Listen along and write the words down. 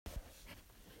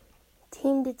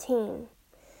Teen to Teen,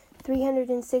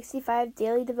 365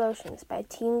 Daily Devotions by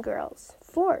Teen Girls,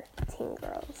 for teen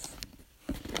girls.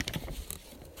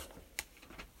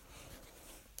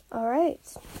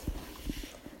 Alright,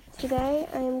 today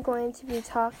I am going to be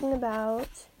talking about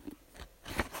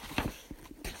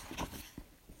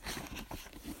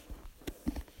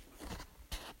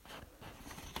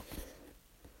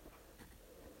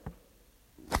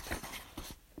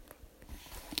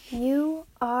You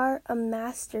are a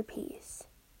masterpiece.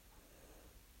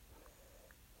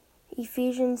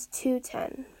 Ephesians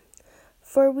 2:10.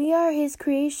 For we are his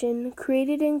creation,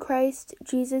 created in Christ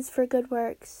Jesus for good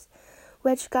works,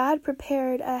 which God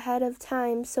prepared ahead of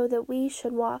time so that we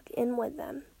should walk in with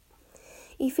them.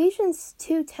 Ephesians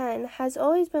 2:10 has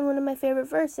always been one of my favorite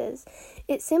verses.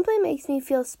 It simply makes me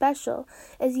feel special.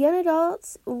 As young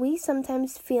adults, we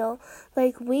sometimes feel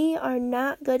like we are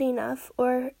not good enough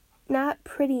or not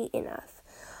pretty enough.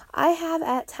 I have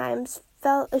at times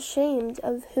felt ashamed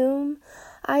of whom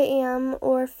I am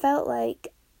or felt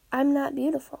like I'm not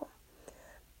beautiful.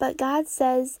 But God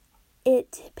says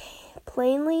it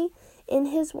plainly in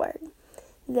his word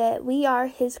that we are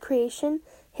his creation,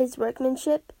 his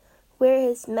workmanship, we're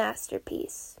his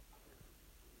masterpiece.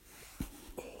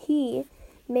 He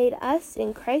made us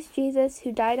in Christ Jesus,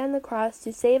 who died on the cross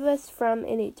to save us from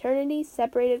an eternity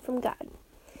separated from God.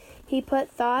 He put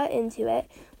thought into it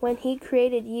when he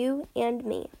created you and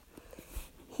me.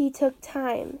 He took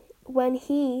time. When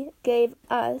he gave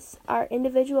us our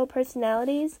individual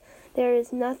personalities, there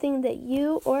is nothing that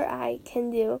you or I can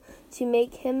do to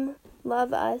make him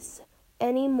love us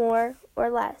any more or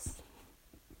less.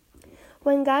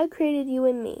 When God created you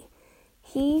and me,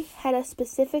 he had a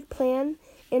specific plan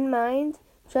in mind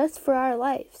just for our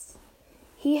lives.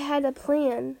 He had a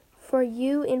plan for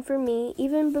you and for me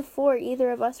even before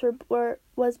either of us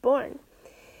was born.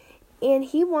 And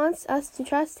he wants us to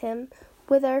trust him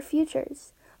with our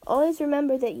futures. Always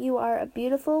remember that you are a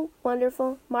beautiful,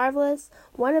 wonderful, marvelous,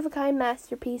 one-of-a-kind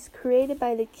masterpiece created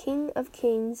by the King of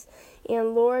Kings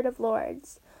and Lord of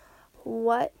Lords.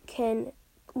 What could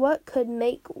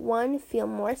make one feel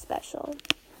more special?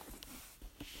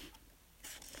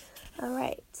 All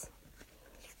right.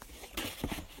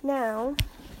 Now,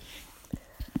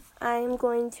 I'm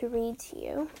going to read to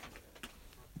you.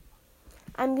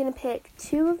 I'm going to pick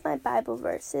 2 of my Bible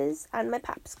verses on my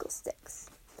popsicle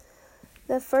sticks.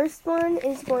 The first one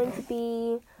is going to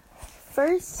be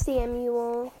 1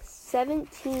 Samuel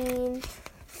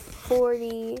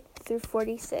 17:40 through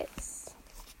 46.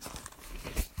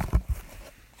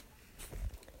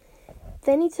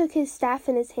 Then he took his staff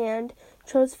in his hand,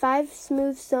 chose 5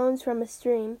 smooth stones from a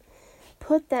stream,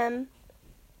 put them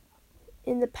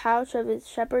in the pouch of his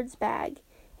shepherd's bag,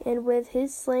 and with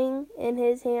his sling in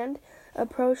his hand,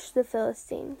 approached the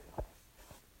Philistine.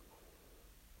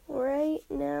 Right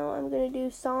now, I'm going to do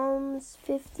Psalms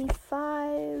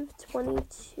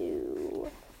 55:22.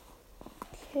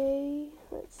 Okay,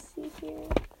 let's see here.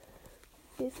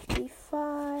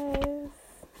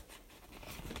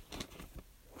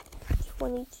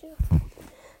 55:22.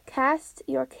 Cast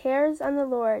your cares on the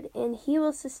Lord, and he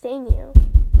will sustain you.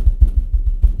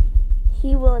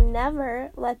 He will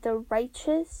never let the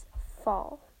righteous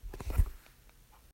fall.